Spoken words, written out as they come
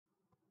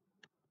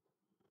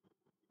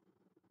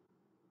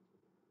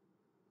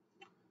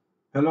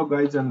Hello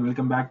guys and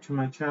welcome back to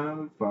my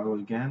channel Firewall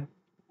again.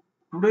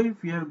 Today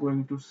we are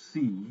going to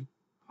see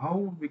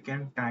how we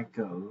can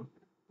tackle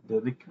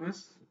the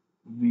requests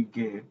we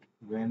get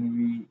when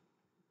we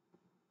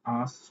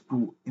ask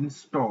to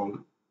install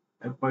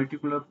a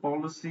particular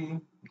policy,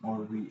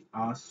 or we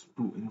ask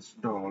to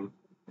install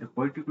a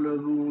particular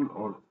rule,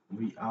 or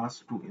we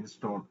ask to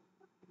install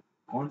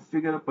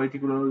configure a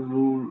particular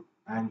rule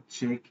and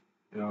check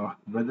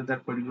whether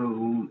that particular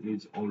rule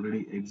is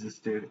already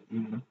existed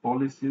in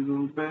policy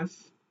rule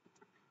base.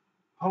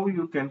 How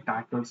you can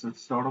tackle such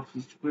sort of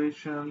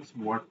situations,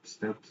 what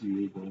steps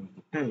you are going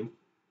to take,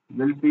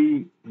 will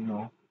be,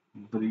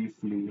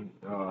 briefly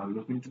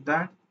look into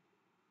that.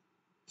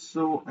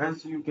 So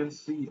as you can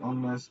see on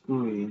my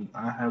screen,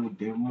 I have a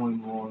demo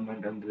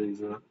environment and there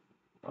is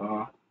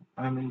uh,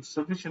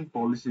 sufficient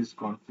policies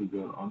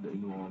configured on the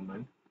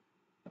environment.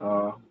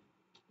 Uh,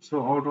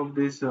 so out of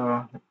this,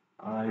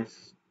 I,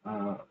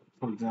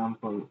 for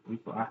example,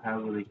 if I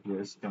have a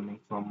request coming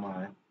from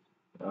my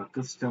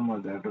customer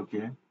that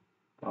okay,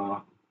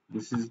 uh,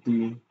 this is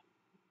the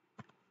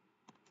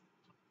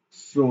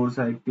source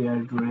IP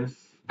address,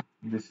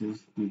 this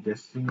is the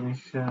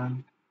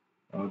destination,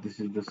 this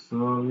is the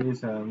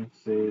service, and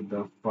say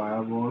the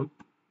firewall.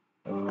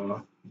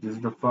 This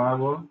is the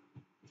firewall.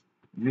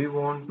 We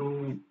want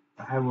to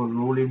have a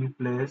rule in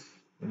place,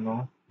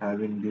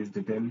 having this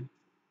detail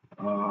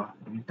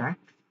intact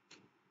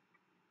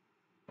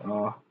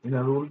in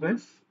a rule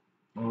base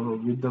or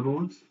with the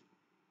rules.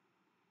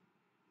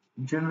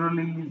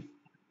 Generally,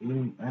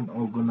 in an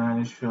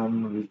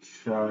organization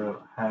which are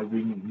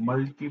having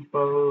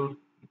multiple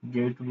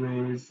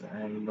gateways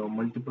and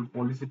multiple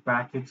policy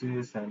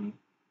packages, and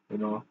you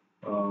know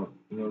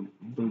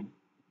the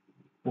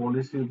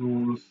policy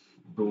rules,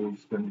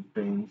 those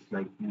contains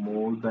like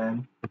more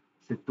than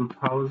say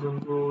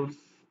 2000 rules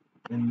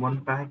in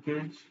one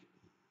package.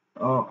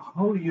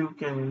 How you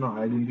can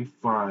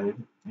identify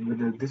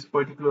whether this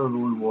particular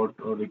rule what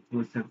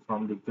requested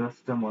from the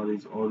customer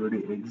is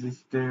already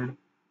existed,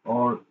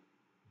 or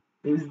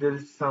is there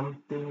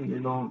something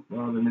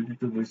related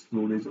to this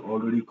rule is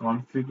already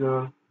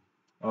configured.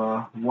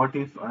 What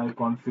if I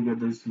configure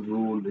this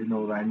rule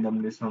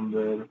randomly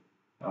somewhere?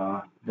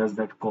 Does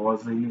that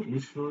cause any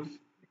issues?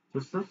 So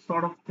such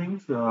sort of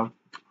things,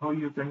 how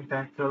you can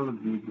tackle,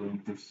 we're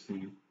going to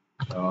see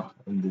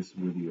in this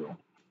video.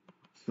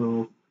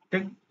 So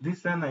take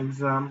this an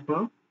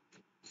example: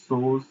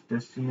 source,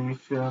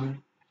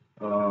 destination,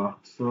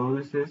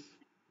 services.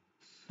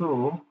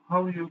 So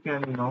how you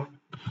can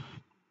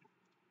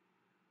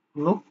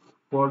look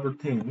for the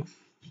things.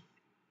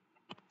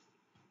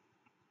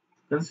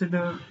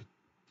 Consider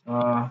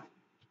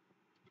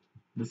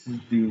this is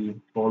the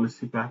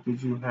policy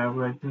package you have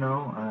right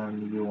now,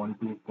 and you want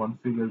to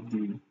configure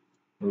the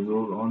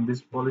role on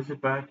this policy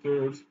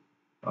package.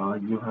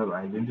 You have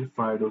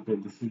identified, okay,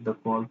 this is the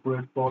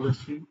corporate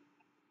policy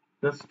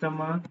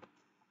customer,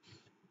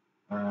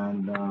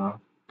 and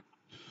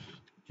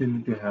you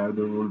need to have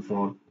the rule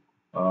for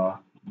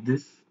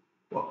this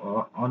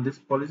on this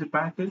policy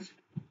package.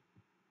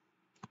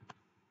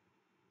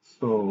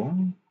 So,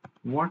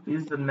 what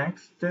is the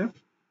next step?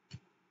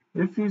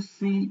 If you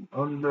see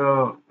on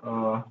the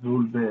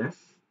rule base,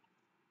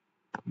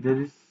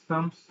 there is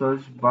some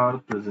search bar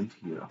present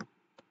here.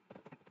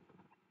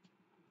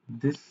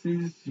 This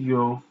is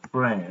your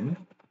friend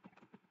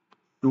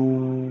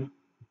to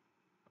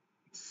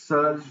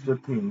search the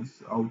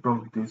things out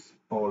of this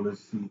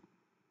policy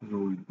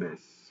rule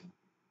base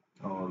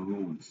or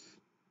rules.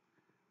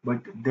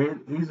 But there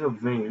is a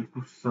way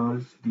to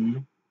search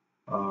the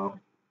uh,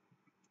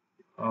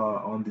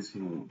 on this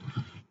rule.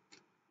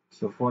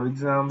 So, for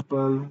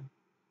example,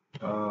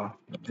 uh,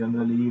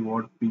 generally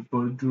what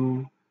people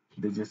do,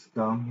 they just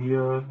come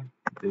here,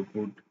 they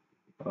put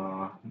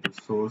the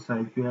source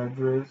IP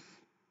address,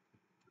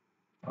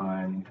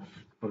 and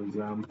for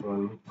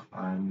example,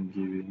 I'm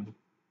giving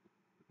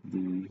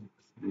the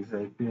this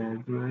IP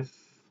address.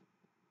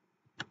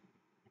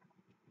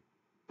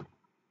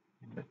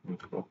 Let me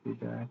copy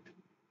that.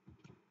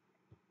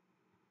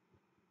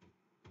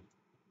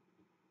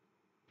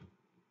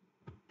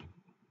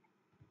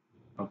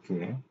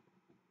 Okay,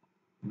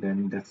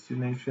 then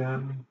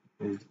destination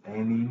is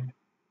any.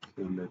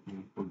 So let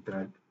me put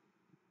that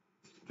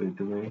straight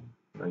away.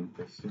 Like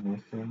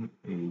destination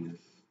is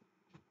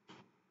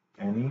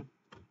any,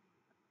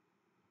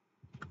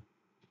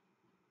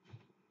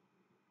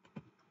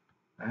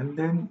 and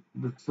then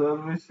the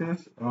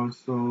services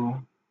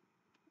also,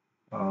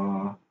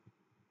 uh,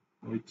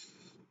 which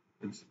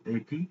is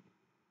 80.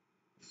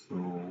 So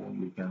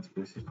we can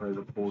specify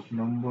the port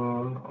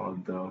number or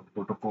the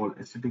protocol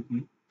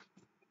HTTP.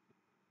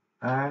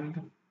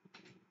 And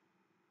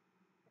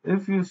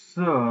if you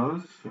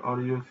search,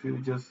 or if you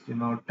just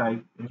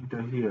type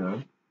into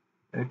here,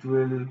 it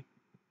will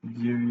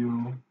give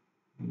you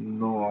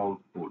no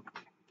output.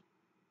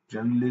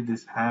 Generally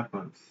this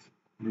happens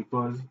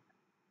because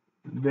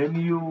when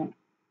you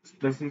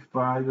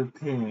specify the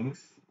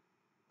things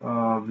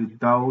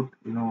without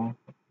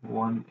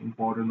one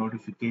important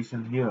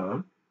notification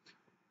here,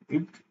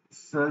 it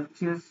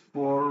searches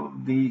for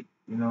the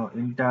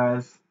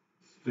entire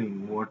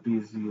string what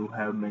is you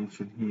have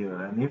mentioned here,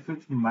 and if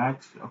it's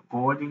matched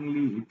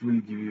accordingly it will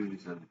give you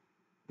result,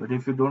 but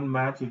if you don't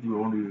match it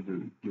won't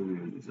give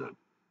you a result.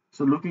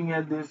 So looking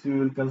at this you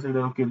will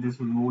consider, okay, this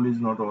rule is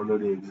not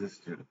already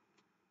existed.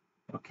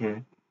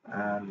 Okay,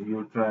 and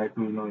you try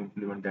to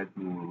implement that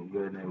rule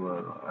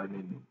whenever, I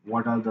mean,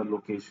 what are the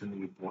location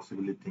you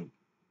possibly think,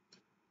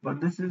 but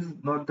this is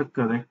not the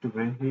correct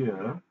way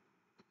here.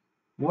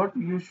 What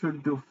you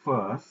should do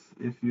first,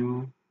 if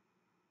you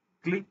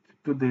click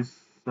to this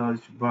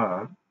search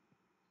bar,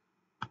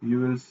 you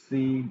will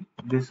see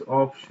this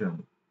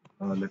option.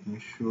 Let me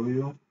show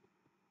you.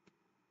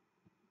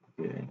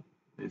 Okay,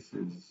 this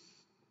is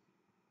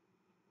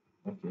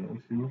okay.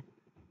 If you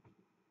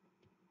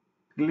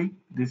click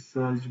this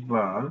search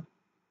bar,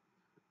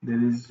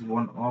 there is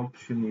one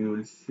option you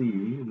will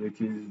see, which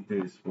is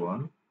this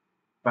one,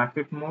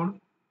 packet mode,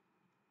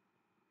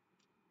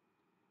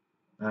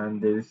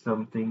 and there is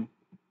something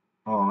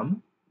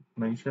on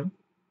mentioned.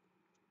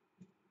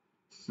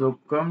 So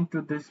come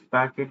to this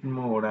packet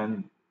mode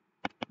and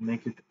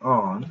make it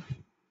on,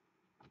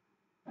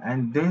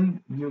 and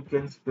then you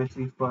can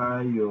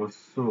specify your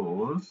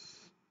source.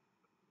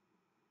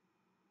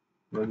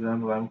 For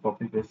example, I'm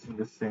copy pasting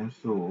the same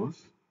source,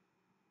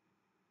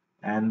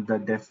 and the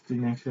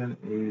destination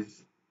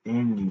is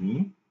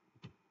any,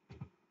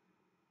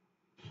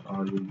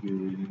 or you give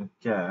it in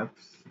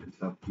caps,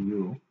 it's up to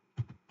you.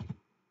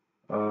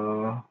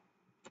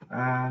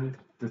 And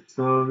the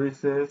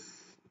services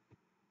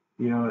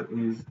here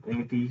is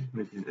 80,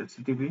 which is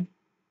HTTP.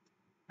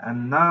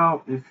 And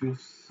now if you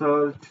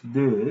search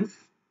this,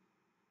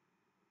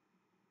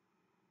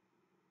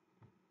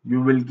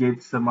 you will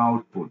get some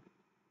output.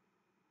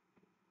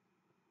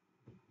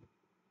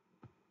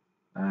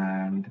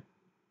 And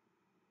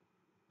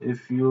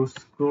if you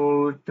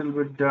scroll a little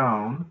bit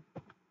down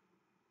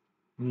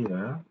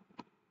here,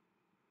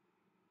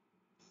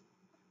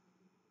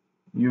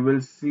 you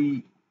will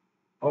see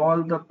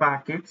all the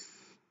packets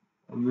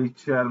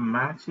which are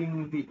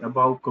matching the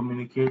above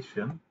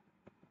communication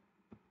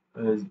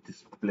is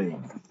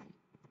displaying.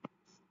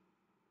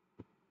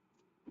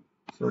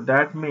 So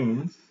that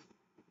means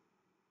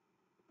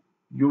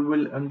you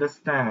will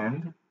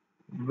understand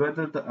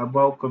whether the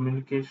above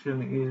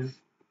communication is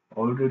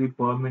already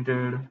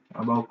permitted,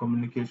 above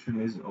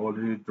communication is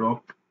already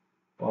dropped,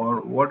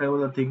 or whatever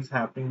the things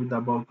happening with the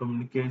above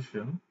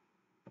communication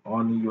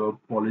on your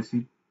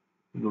policy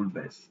rule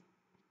base.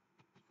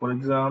 For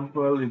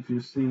example, if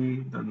you see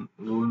the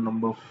rule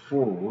number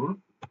 4,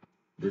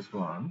 this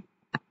one,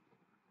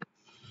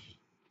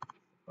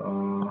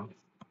 uh,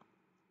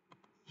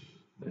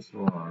 this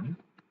one,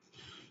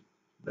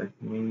 let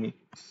me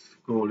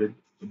scroll it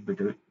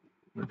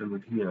little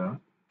bit here.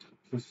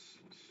 So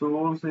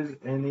source is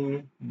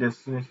any,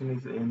 destination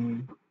is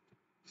any,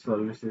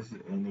 service is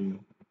any,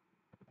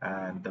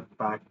 and the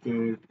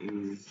packet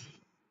is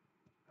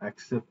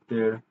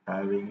accepted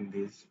having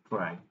this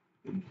try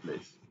in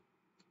place.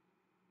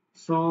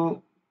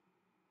 So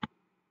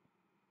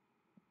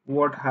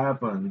what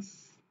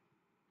happens?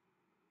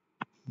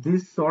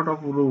 These sort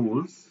of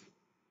rules,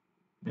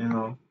 you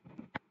know,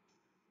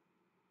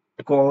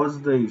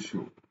 cause the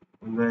issue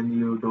when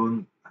you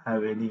don't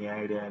have any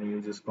idea and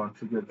you just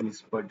configure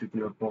this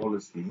particular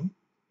policy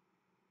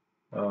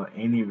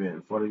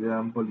anywhere. For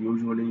example,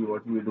 usually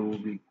what we do,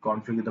 we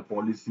configure the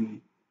policy,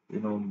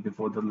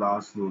 before the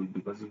last rule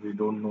because we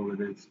don't know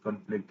whether it's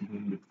conflicting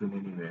in between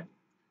anywhere.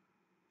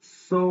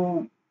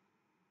 So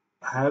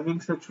having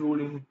such rule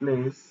in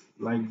place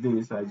like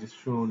this, I just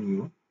shown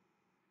you,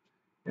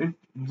 it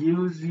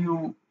gives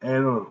you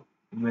error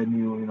when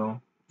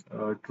you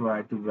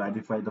try to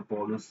verify the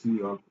policy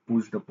or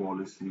push the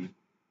policy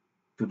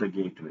to the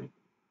gateway,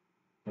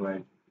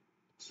 right?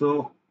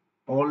 So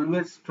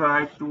always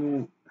try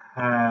to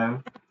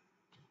have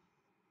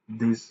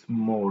this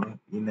mode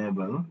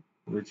enable,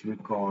 which we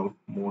call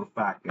more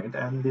packet,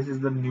 and this is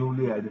the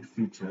newly added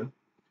feature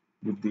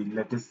with the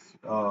latest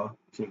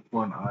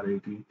checkpoint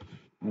R80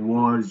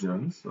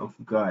 versions of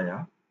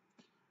Gaia,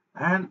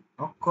 and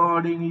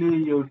accordingly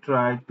you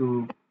try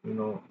to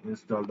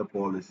install the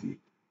policy.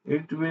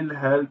 It will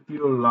help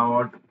you a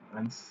lot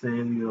and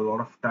save you a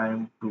lot of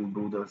time to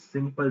do the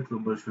simple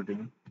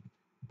troubleshooting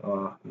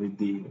with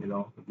the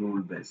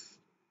rule base.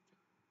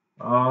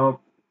 uh,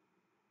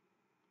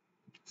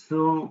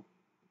 so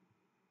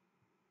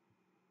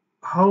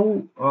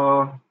how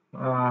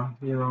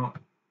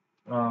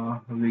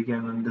we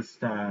can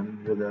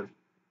understand whether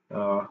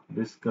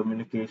this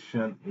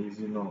communication is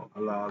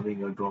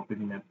allowing a drop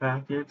in my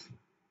packets.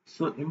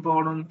 So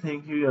important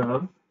thing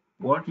here,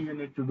 what you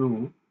need to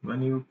do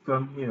when you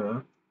come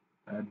here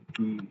at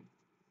the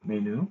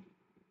menu,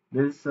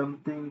 there is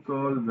something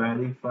called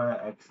verify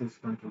access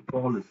control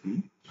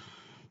policy.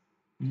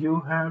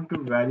 You have to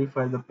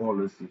verify the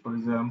policy. For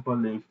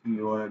example, if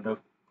you are at a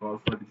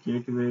corporate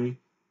gateway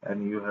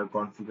and you have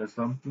configured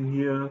something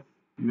here,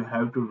 you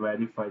have to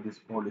verify this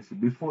policy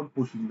before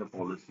pushing the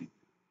policy.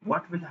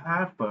 What will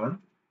happen?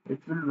 It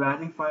will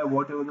verify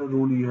whatever the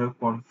rule you have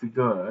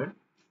configured,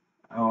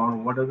 or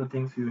what are the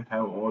things you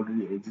have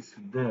already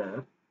existed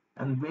there,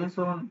 and based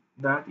on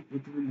that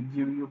it will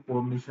give you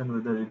permission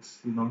whether it's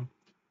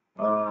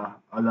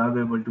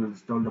allowable to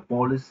install the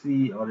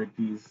policy, or it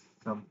is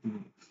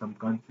something, some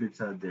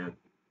conflicts are there.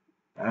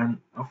 And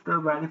after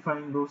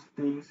verifying those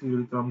things, you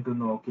will come to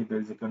know, okay, there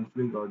is a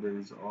conflict or there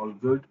is all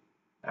good,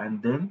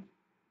 and then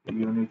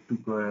you need to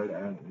go ahead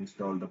and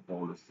install the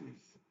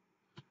policies.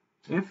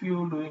 If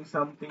you're doing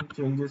something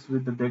changes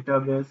with the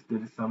database,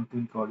 there is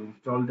something called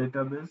install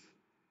database.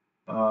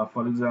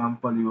 For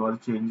example, you are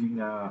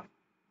changing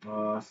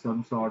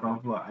some sort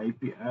of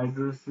IP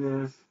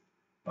addresses,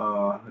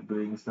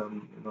 doing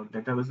some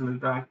database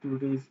related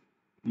activities.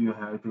 You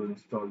have to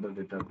install the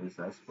database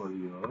as per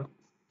your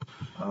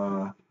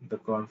the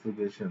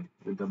configuration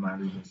with the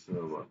management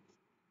server.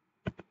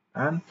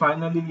 And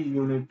finally,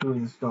 you need to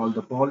install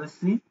the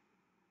policy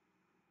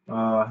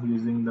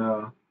using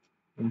the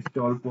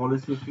install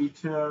policy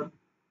feature.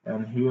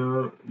 And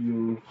here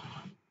you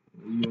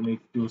need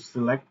to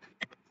select.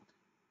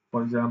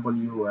 For example,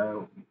 you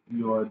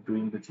are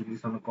doing the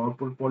changes on a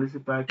corporate policy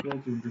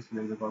package. You need to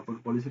select the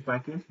corporate policy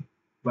package.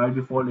 By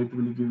default, it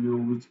will give you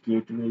which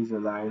gateway is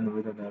aligned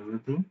with and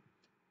everything.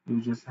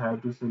 You just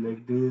have to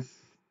select this,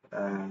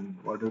 and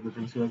what are the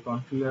things you have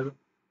configured.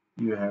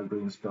 You have to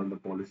install the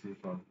policy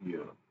from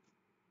here,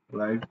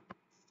 right?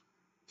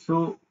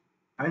 So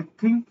I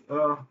think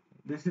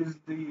this is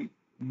the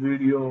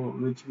video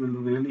which will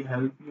really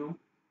help you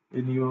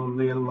in your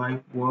real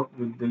life work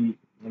with the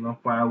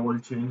firewall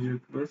change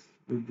request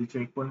with the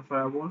checkpoint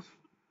firewalls.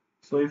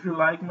 So if you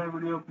like my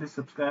video, please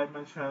subscribe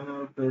my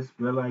channel, press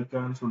bell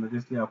icon so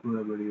latestly upload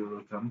a video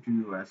will come to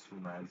you as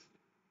soon as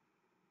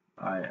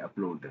I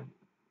upload them.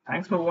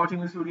 Thanks for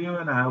watching this video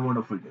and have a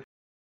wonderful day.